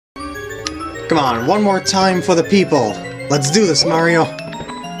Come on, one more time for the people. Let's do this, Mario.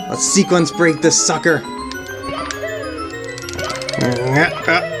 Let's sequence break this sucker. Come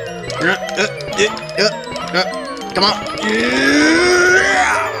on.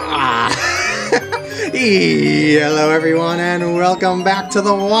 Hello everyone and welcome back to the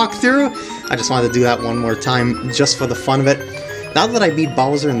walkthrough. I just wanted to do that one more time just for the fun of it. Now that I beat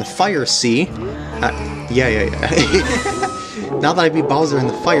Bowser in the Fire Sea, now that I beat Bowser in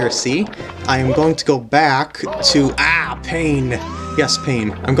the Fire Sea, I am going to go back to pain. Yes,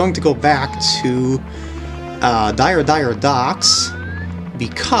 pain. I'm going to go back to Dire Docks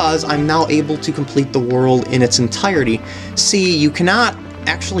because I'm now able to complete the world in its entirety. See, you cannot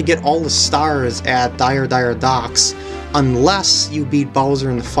actually get all the stars at Dire Docks unless you beat Bowser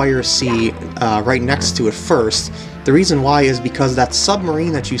in the Fire Sea right next to it first. The reason why is because that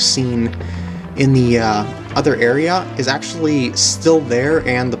submarine that you've seen in the other area is actually still there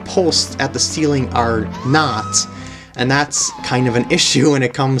and the posts at the ceiling are not. And that's kind of an issue when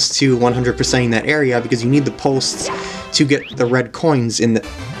it comes to 100%ing that area because you need the posts to get the red coins in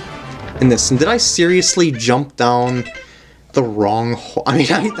this. And did I seriously jump down the wrong hole? I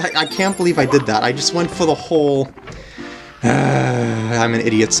mean, I can't believe I did that. I just went for the hole. I'm an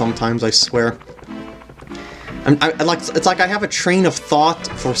idiot sometimes, I swear. It's like I have a train of thought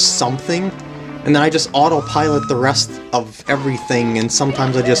for something, and then I just autopilot the rest of everything, and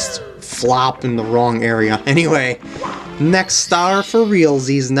sometimes I just flop in the wrong area. Anyway, next star for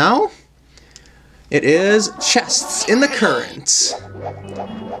realsies now. It is chests in the current.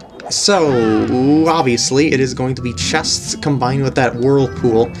 So, obviously, it is going to be chests combined with that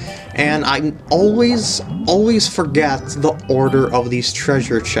whirlpool, and I always forget the order of these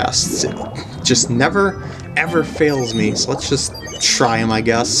treasure chests. It just never, ever fails me, so let's just try them, I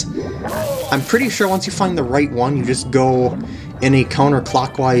guess. I'm pretty sure once you find the right one, you just go in a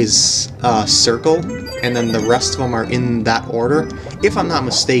counterclockwise circle, and then the rest of them are in that order, if I'm not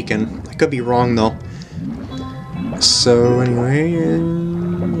mistaken. I could be wrong, though. So, anyway,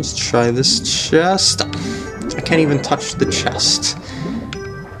 let's try this chest. I can't even touch the chest.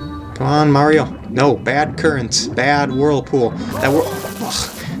 Come on, Mario. No, bad current, bad whirlpool.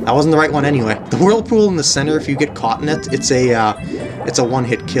 That wasn't the right one anyway. The whirlpool in the center, if you get caught in it, it's a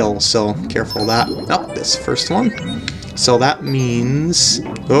one-hit kill, so careful of that. Oh, this first one. So that means...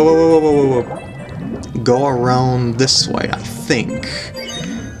 Whoa. Go around this way, I think.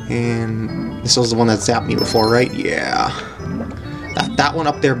 And this was the one that zapped me before, right? Yeah. That one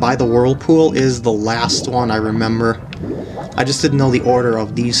up there by the whirlpool is the last one I remember. I just didn't know the order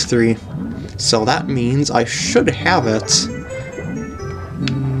of these three. So that means I should have it.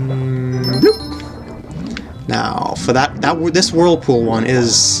 Now, for this whirlpool one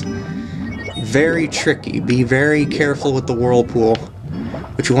is very tricky. Be very careful with the whirlpool.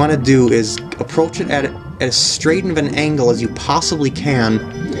 What you want to do is approach it at as straight of an angle as you possibly can,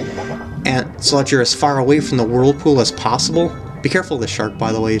 and so that you're as far away from the whirlpool as possible. Be careful of the shark,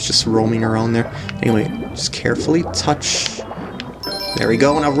 by the way, it's just roaming around there. Anyway, just carefully touch. There we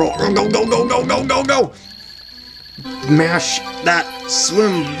go, now roll. Go! Mash that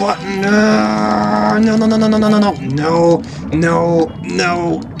swim button. No.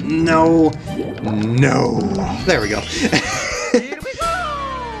 There we go.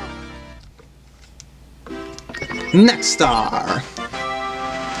 Next star.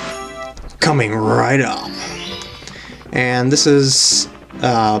 Coming right up. And this is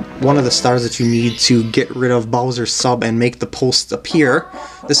one of the stars that you need to get rid of Bowser's sub and make the posts appear.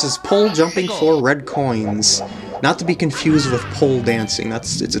 This is pole jumping for red coins. Not to be confused with pole dancing.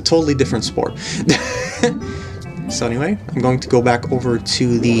 It's a totally different sport. So anyway, I'm going to go back over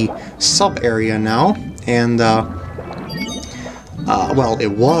to the sub area now, and well, it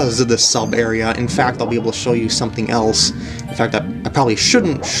was the sub area. In fact, I'll be able to show you something else. In fact, I probably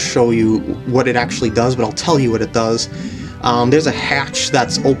shouldn't show you what it actually does, but I'll tell you what it does. There's a hatch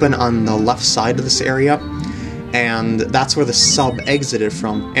that's open on the left side of this area, and that's where the sub exited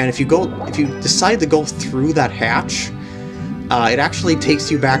from. And if you decide to go through that hatch, it actually takes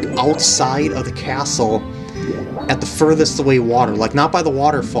you back outside of the castle at the furthest away water, like not by the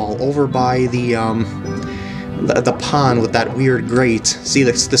waterfall, over by the pond with that weird grate. See,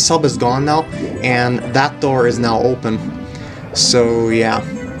 the sub is gone now, and that door is now open. So yeah,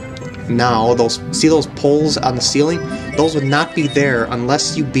 now see those poles on the ceiling? Those would not be there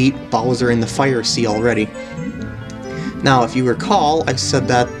unless you beat Bowser in the Fire Sea already. Now, if you recall, I said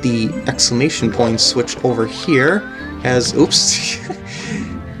that the exclamation point switch over here has,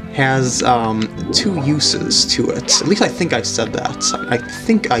 has two uses to it. At least I think I said that. I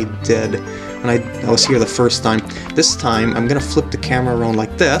think I did when I was here the first time. This time, I'm gonna flip the camera around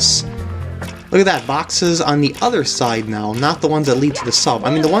like this, Look at that, boxes on the other side now, not the ones that lead to the sub.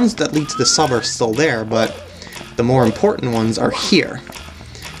 I mean, the ones that lead to the sub are still there, but the more important ones are here.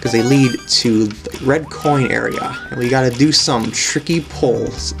 Because they lead to the red coin area. And we gotta do some tricky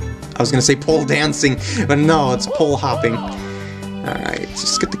pulls. I was gonna say pole dancing, but no, it's pole hopping. Alright,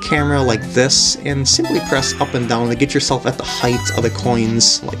 just get the camera like this, and simply press up and down to get yourself at the height of the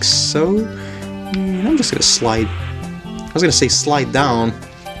coins, like so. And I'm just gonna slide. I was gonna say slide down.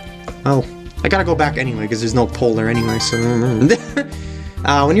 Oh. I gotta go back anyway, because there's no pole there anyway, so...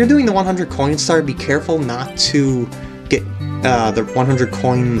 when you're doing the 100 coin star, be careful not to get the 100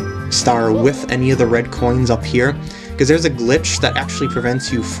 coin star with any of the red coins up here, because there's a glitch that actually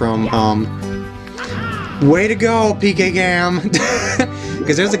prevents you from, Way to go, PkGam!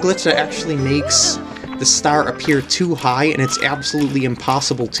 Because there's a glitch that actually makes the star appear too high, and it's absolutely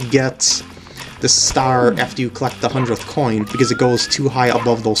impossible to get the star after you collect the 100th coin, because it goes too high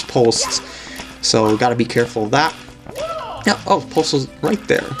above those posts. So, gotta be careful of that. Yeah, oh, post was right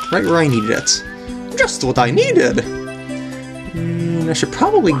there. Right where I needed it. Just what I needed! And I should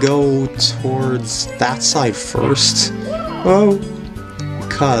probably go towards that side first. Oh,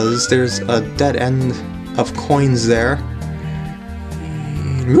 because there's a dead end of coins there.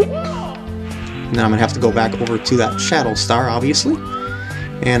 And then I'm gonna have to go back over to that shadow star, obviously.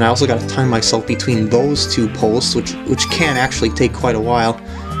 And I also gotta time myself between those two posts, which can actually take quite a while.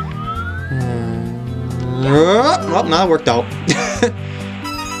 Well, now it worked out.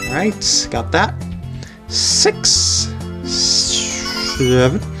 Alright, got that. 6,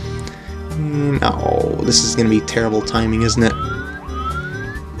 7. Oh, this is gonna be terrible timing, isn't it?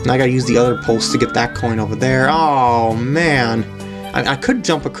 Now I gotta use the other post to get that coin over there. Oh, man. I could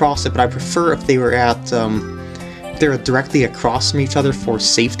jump across it, but I prefer if they were at, if they were directly across from each other for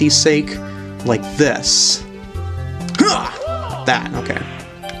safety's sake. Like this. Like that, okay.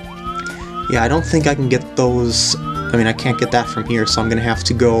 Yeah, I don't think I can get those... I mean, I can't get that from here, so I'm gonna have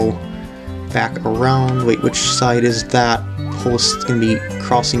to go back around. Wait, which side is that post gonna be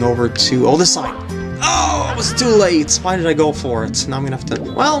crossing over to? Oh, this side! Oh, it was too late! Why did I go for it? Now I'm gonna have to...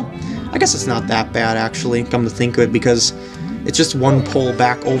 Well, I guess it's not that bad, actually, come to think of it, because it's just one pull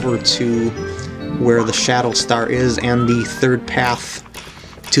back over to where the shadow star is, and the third path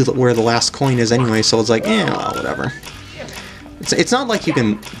to where the last coin is anyway, so it's like, well, whatever. It's not like you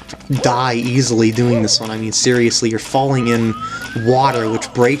can die easily doing this one. I mean, seriously, you're falling in water,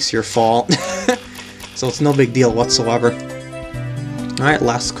 which breaks your fall. So it's no big deal whatsoever. Alright,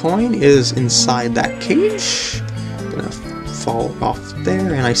 last coin is inside that cage. Gonna fall off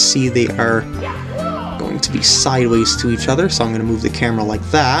there, and I see they are going to be sideways to each other, so I'm gonna move the camera like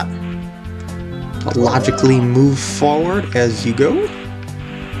that. I'll logically move forward as you go.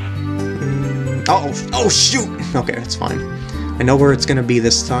 Oh shoot! Okay, that's fine. I know where it's gonna be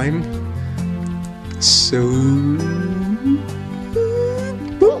this time. So...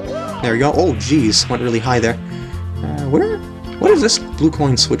 There we go. Oh, geez. Went really high there. What does this blue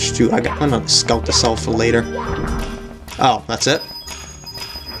coin switch to? I'm gonna scout this out for later. Oh, that's it?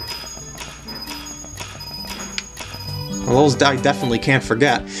 Well, those I definitely can't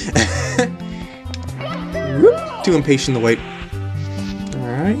forget. Too impatient to wait.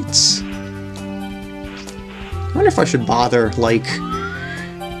 Alright. I wonder if I should bother, like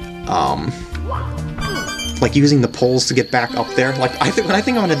using the poles to get back up there. Like, what I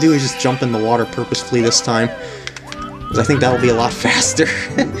think I'm gonna do is just jump in the water purposefully this time, because I think that'll be a lot faster.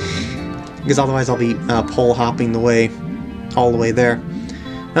 Because otherwise I'll be pole hopping all the way there.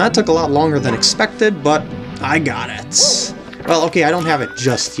 Now, that took a lot longer than expected, but I got it. Well, okay, I don't have it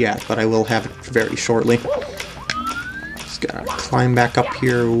just yet, but I will have it very shortly. Just gotta climb back up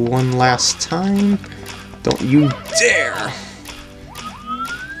here one last time. Don't you dare!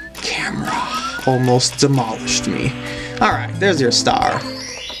 Camera almost demolished me. Alright, there's your star.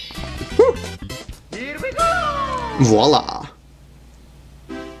 Woo. Here we go! Voila!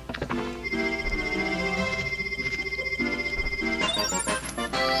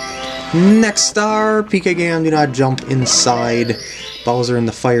 Next star, PkGam, do not jump inside Bowser in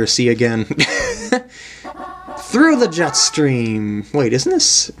the Fire Sea again. Through the jet stream! Wait, isn't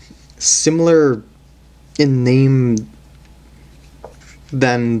this similar in name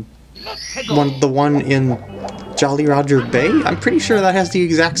than the one in Jolly Roger Bay? I'm pretty sure that has the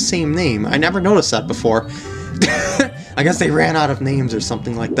exact same name. I never noticed that before. I guess they ran out of names or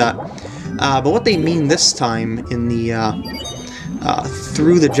something like that. But what they mean this time in the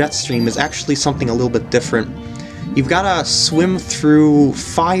through the jet stream is actually something a little bit different. You've got to swim through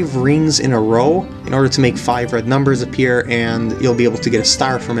 5 rings in a row in order to make 5 red numbers appear, and you'll be able to get a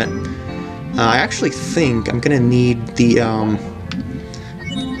star from it. I actually think I'm gonna need the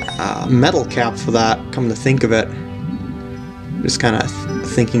metal cap for that, come to think of it. Just kind of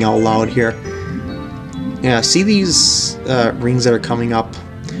thinking out loud here. Yeah, see these rings that are coming up?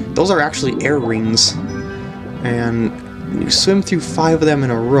 Those are actually air rings. And you swim through 5 of them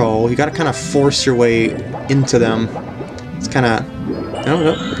in a row. You gotta kind of force your way into them. It's kind of...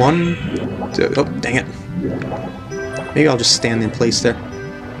 No, 1, 2... Oh, dang it. Maybe I'll just stand in place there.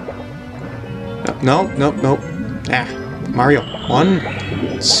 No. Ah, Mario. 1,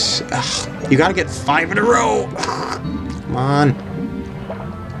 2... Ugh, you gotta get 5 in a row! Come on.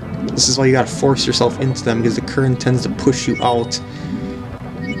 This is why you gotta force yourself into them, because the current tends to push you out.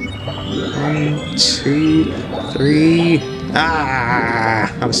 1, 2, 3...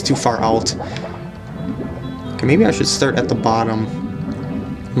 Ah! I was too far out. Okay, maybe I should start at the bottom.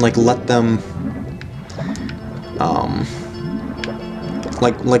 And, like, let them...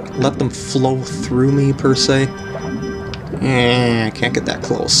 let them flow through me, per se. I can't get that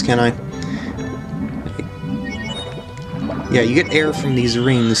close, can I? Yeah, you get air from these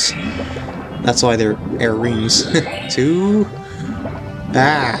rings. That's why they're air rings. 2...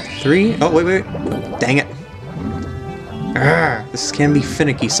 3... Oh, wait. Dang it. This can be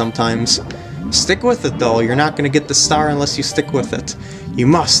finicky sometimes. Stick with it, though. You're not going to get the star unless you stick with it. You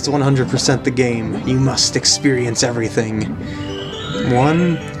must 100% the game. You must experience everything.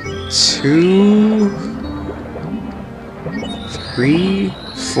 1, 2... 3...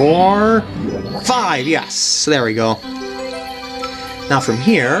 4... 5! Yes! There we go. Now from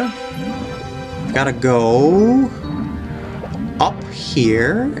here, I've got to go up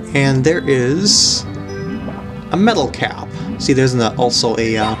here, and there is a metal cap. See, there's also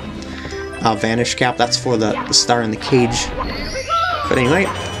a vanish cap. That's for the star in the cage. But anyway,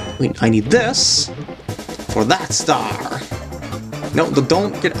 I need this for that star. No,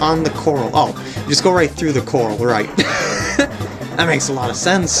 don't get on the coral. Oh, just go right through the coral, right. That makes a lot of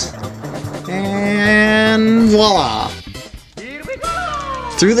sense. And voila!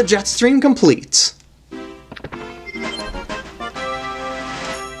 Through the jet stream complete.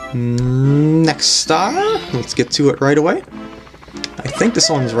 Next star. Let's get to it right away. I think this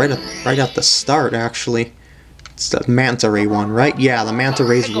one's right at the start, actually. It's the Manta Ray one, right? Yeah, the Manta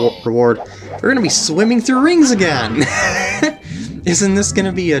Ray's reward. We're gonna be swimming through rings again! Isn't this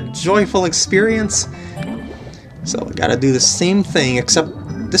gonna be a joyful experience? So we gotta do the same thing, except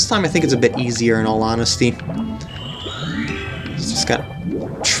this time I think it's a bit easier, in all honesty. Just gotta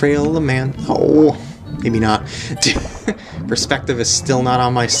trail the man. Oh, maybe not. Perspective is still not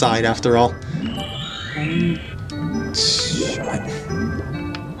on my side, after all.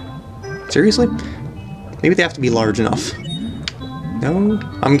 Seriously? Maybe they have to be large enough. No,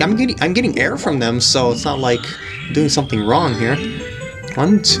 I'm getting air from them, so it's not like I'm doing something wrong here.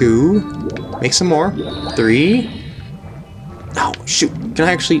 1, 2, make some more. 3. Oh shoot! Can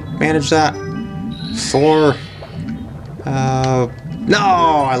I actually manage that? 4. No,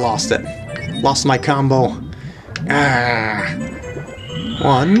 I lost it. Lost my combo.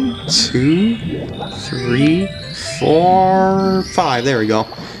 1, 2, 3, 4, 5. There we go.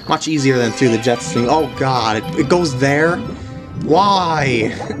 Much easier than through the jet stream. Oh god, it goes there? Why?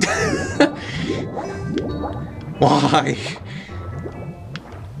 Why?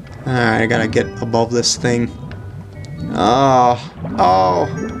 Alright, I gotta get above this thing. Oh.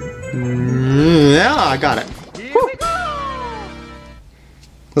 Yeah, I got it. Whew.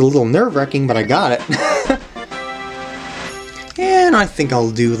 A little nerve-wracking, but I got it. And I think I'll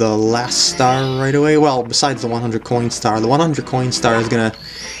do the last star right away. Well, besides the 100 coin star. The 100 coin star is gonna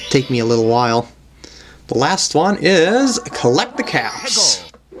take me a little while. The last one is collect the caps.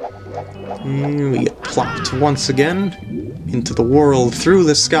 And we get plopped once again into the world through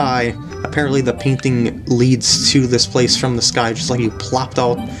the sky. Apparently the painting leads to this place from the sky, just like you plopped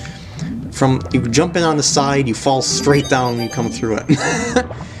out from... You jump in on the side, you fall straight down when you come through it.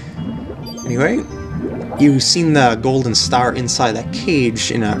 Anyway, you've seen the golden star inside that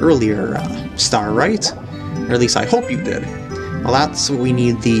cage in an earlier star, right? Or at least I hope you did. Well, that's what we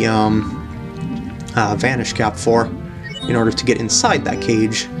need the vanish cap for, in order to get inside that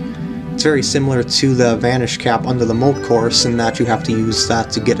cage. It's very similar to the vanish cap under the mode course, in that you have to use that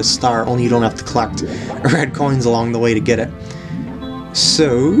to get a star, only you don't have to collect red coins along the way to get it.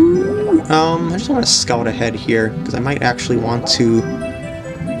 So, I just want to scout ahead here, because I might actually want to...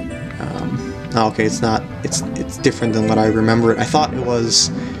 oh, okay, it's not... It's different than what I remember it. I thought it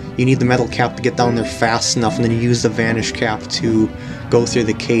was... You need the metal cap to get down there fast enough, and then you use the vanish cap to go through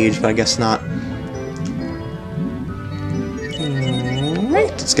the cage, but I guess not.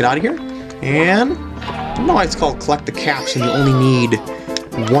 Alright, let's get out of here. And... I don't know why it's called collect the caps, and you only need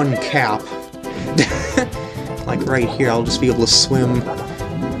 1 cap. Like right here, I'll just be able to swim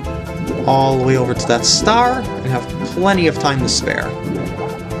all the way over to that star and have plenty of time to spare.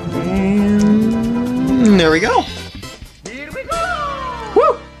 And there we go. Here we go!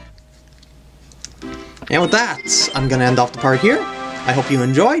 Woo! And with that, I'm gonna end off the part here. I hope you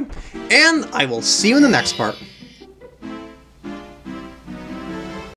enjoyed, and I will see you in the next part.